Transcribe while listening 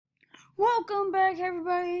Welcome back,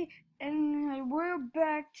 everybody, and we're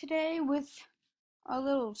back today with a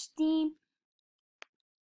little Steam.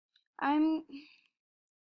 I'm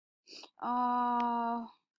uh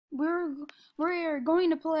we're we're going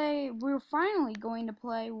to play. We're finally going to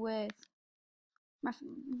play with my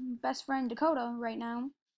best friend Dakota right now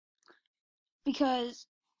because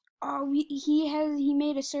he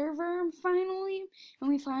made a server finally, and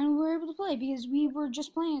we finally were able to play because we were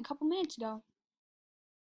just playing a couple minutes ago.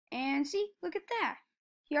 And see, look at that.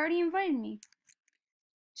 He already invited me.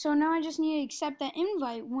 So now I just need to accept that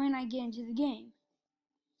invite when I get into the game.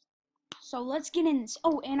 So let's get in this.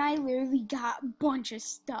 Oh, and I literally got a bunch of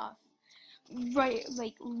stuff. Right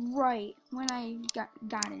when I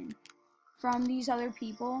got in. From these other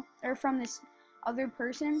people, or from this other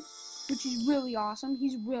person, which is really awesome.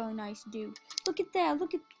 He's a really nice dude. Look at that,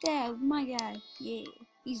 my God. Yeah,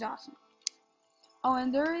 he's awesome. Oh,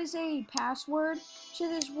 and there is a password to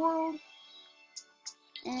this world.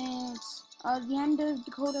 And it's the end of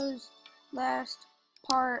Dakota's last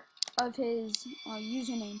part of his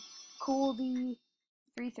username,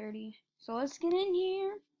 Coldy330. So let's get in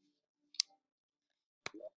here.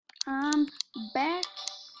 I'm back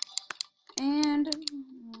and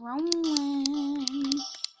rolling.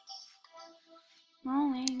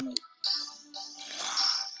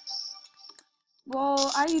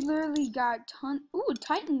 Well, I literally got ooh,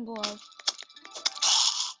 Titan glove.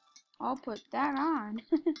 I'll put that on.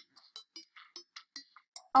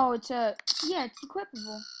 Oh, it's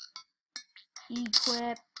equipable.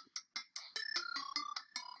 Equip.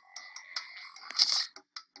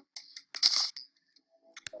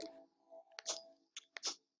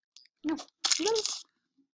 No.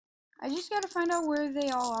 I just gotta find out where they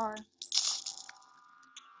all are.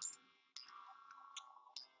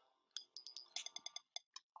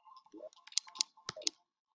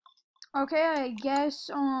 Okay, I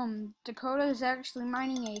guess Dakota is actually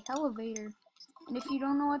mining a elevator. And if you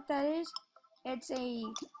don't know what that is, it's a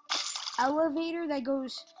elevator that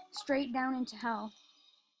goes straight down into hell.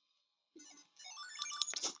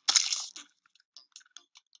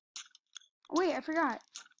 Oh, wait, I forgot.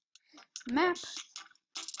 Map.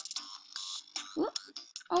 Whoop.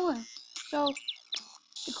 Oh, so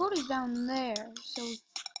Dakota's down there. So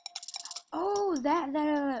oh,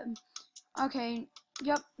 that okay.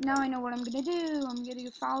 Yep, now I know what I'm gonna do. I'm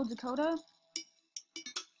gonna follow Dakota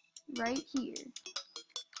right here.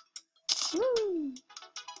 Woo!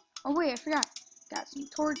 Oh wait, I forgot. Got some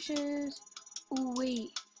torches. Oh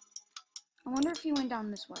wait. I wonder if he went down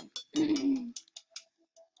this way.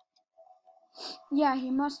 Yeah, he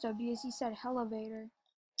must have because he said elevator.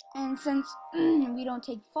 And since we don't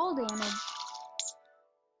take fall damage,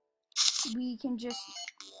 we can just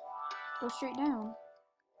go straight down.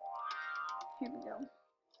 Here we go.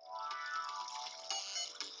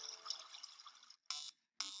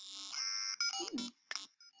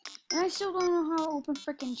 And I still don't know how to open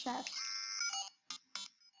frickin' chests.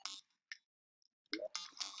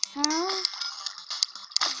 How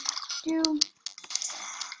do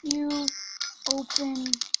you open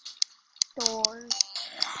doors?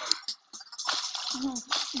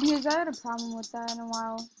 Because I had a problem with that in a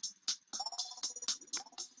while.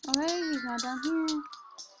 Okay, he's not down here.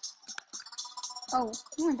 Oh,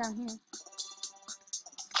 he went down here.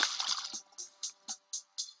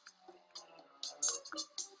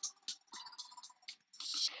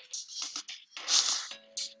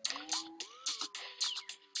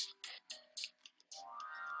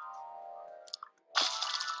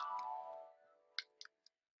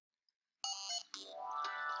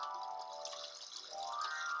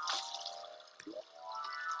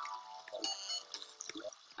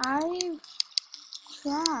 I've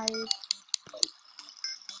tried.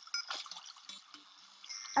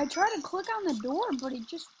 I tried to click on the door, but it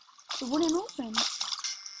wouldn't open.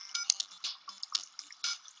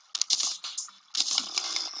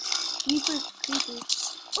 Jeepers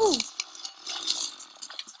creepers. Ooh!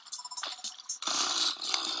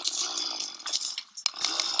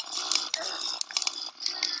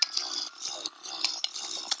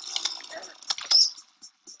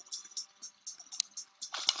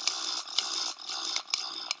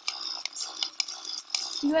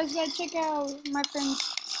 You guys gotta check out my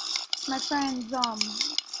friend's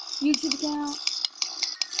YouTube account.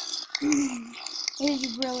 It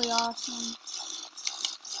is really awesome.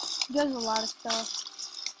 He does a lot of stuff.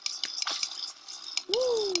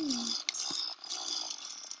 Woo!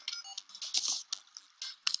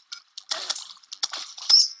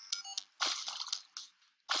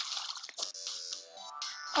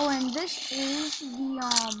 Oh, and this is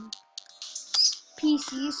the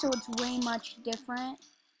PC, so it's way much different.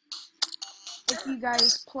 It's if you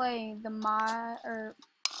guys play the mod or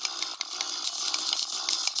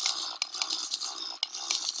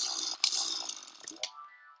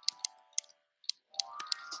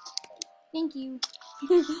thank you.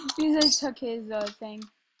 Because I took his thing.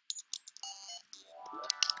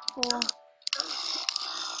 Cool.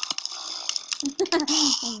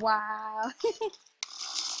 Wow.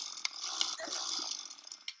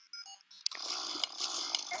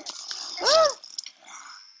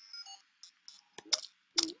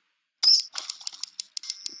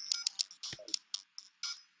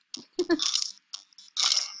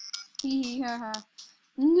 Yeah.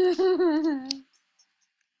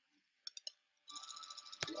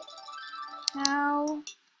 How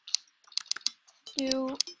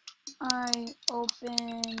do I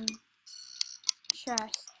open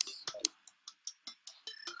chests?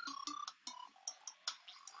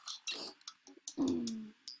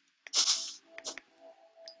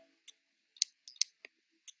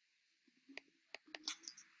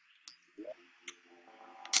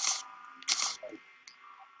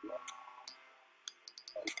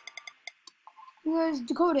 Because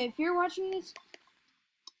Dakota, if you're watching this,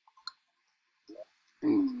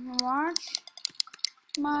 watch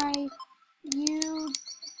my YouTube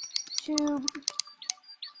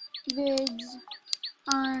vids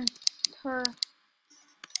on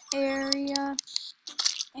terraria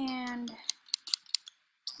and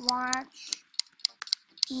watch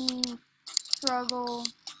me struggle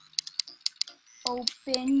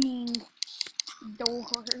opening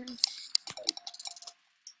doors.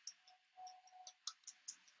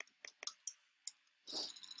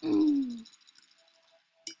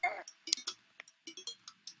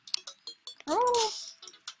 Oh!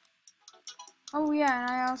 Oh yeah, and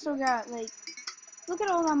I also got, like, look at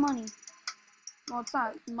all that money. Well, it's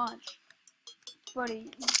not much, but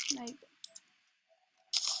like,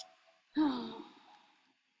 oh,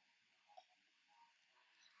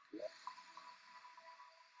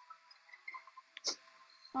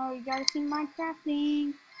 you gotta see my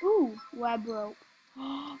crafting. Ooh, web rope.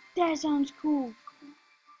 That sounds cool.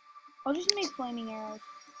 I'll just make flaming arrows.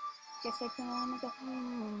 Guess I can only make a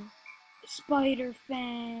spider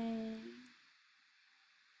fan.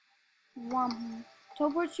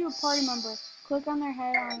 Teleport to a party member. Click on their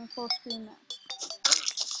head on a full screen map.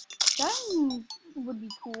 That would be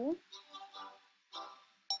cool.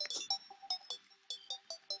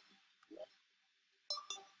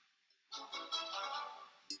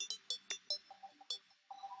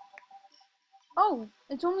 Oh,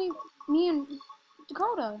 it's only me and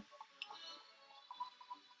Dakota.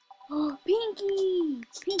 Oh, Pinky!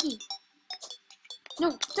 Pinky!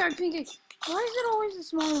 No, sorry, Pinky. Why is it always the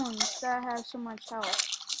small ones that have so much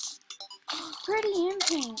health? Pretty and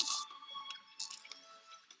pink.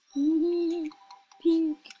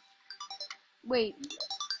 Pink. Wait.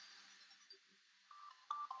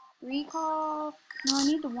 Recall. No, I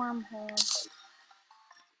need the wormhole.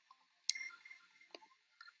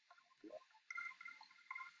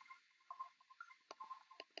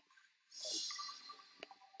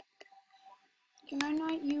 Can I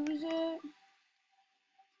not use it?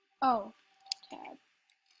 Oh, tab.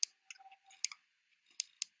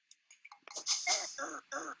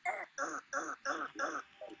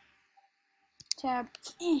 Tab.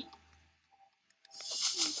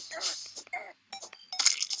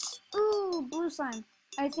 Ooh, blue slime.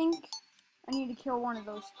 I think I need to kill one of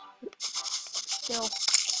those. Still.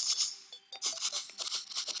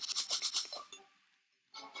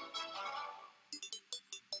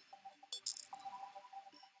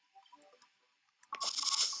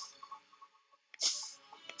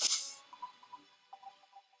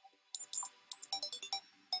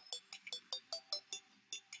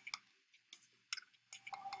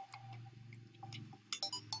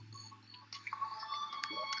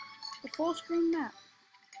 The full screen map.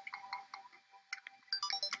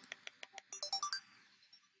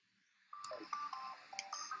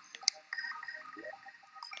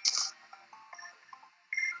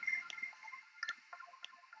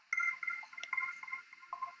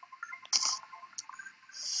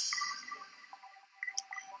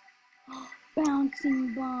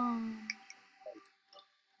 Bouncing bomb.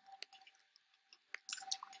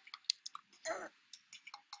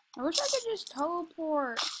 I wish I could just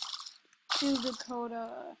teleport to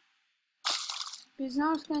Dakota. Because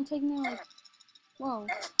now it's gonna take me like, whoa.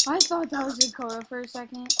 I thought that was Dakota for a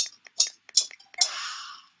second.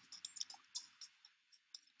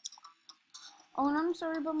 Oh, and I'm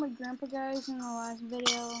sorry about my grandpa, guys, in the last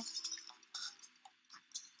video.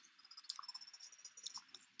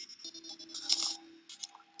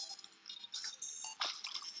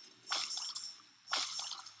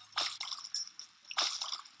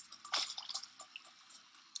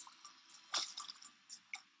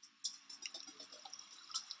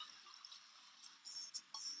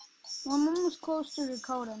 Well, I'm almost close to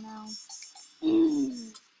Dakota now.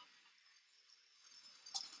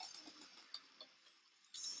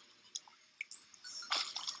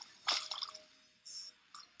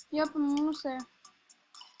 Yep, I'm almost there.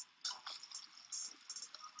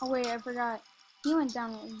 Oh wait, I forgot. He went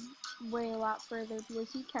down way a lot further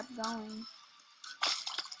because he kept going.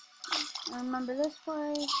 I remember this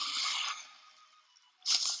place.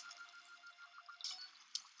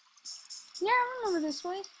 Yeah, I remember this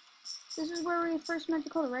place. This is where we first met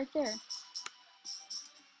Dakota, right there.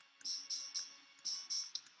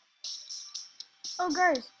 Oh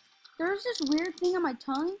guys, there's this weird thing on my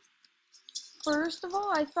tongue. First of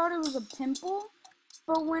all, I thought it was a pimple,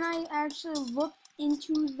 but when I actually looked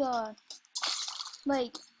into the,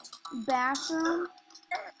 like, bathroom,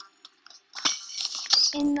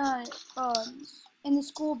 in the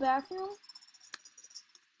school bathroom,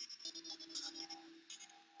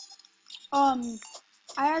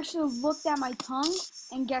 I actually looked at my tongue,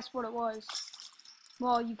 and guess what it was?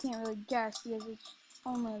 Well, you can't really guess because it's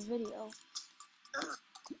only a video.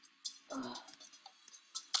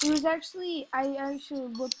 It was actually, I actually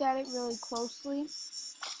looked at it really closely.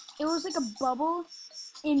 It was like a bubble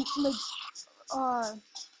in,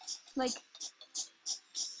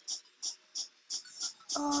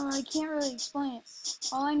 I can't really explain it.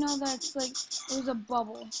 All I know that it's like, it was a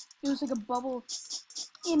bubble. It was like a bubble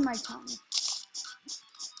in my tongue.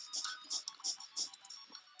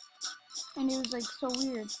 And it was like so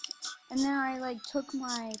weird. And then I like took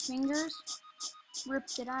my fingers,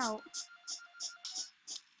 ripped it out.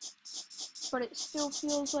 But it still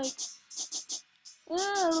feels like,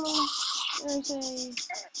 oh, there's a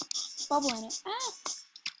bubble in it. Ah!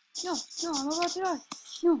 No, I'm about to die.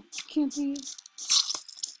 No, can't be.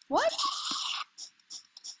 What?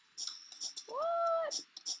 What?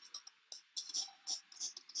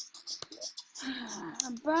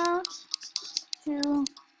 About to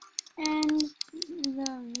end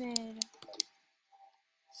the vid.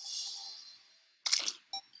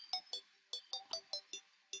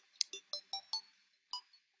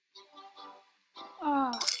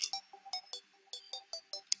 Ah.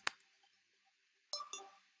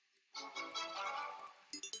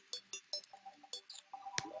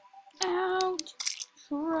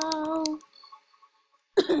 Outro.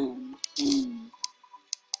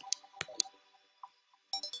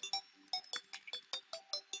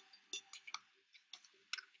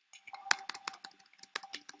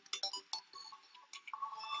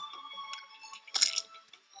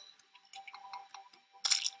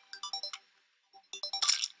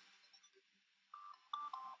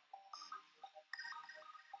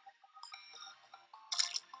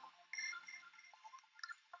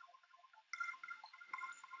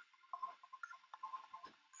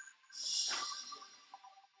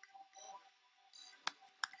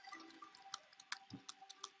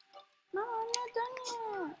 No, I'm not done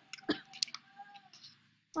yet.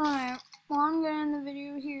 Alright, well, I'm gonna end the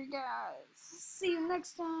video here, guys. See you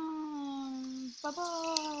next time.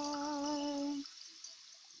 Bye-bye.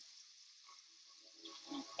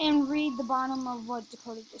 And read the bottom of what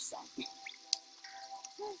Dakota just said.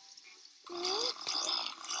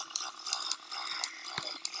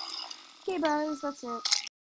 Okay, guys, that's it.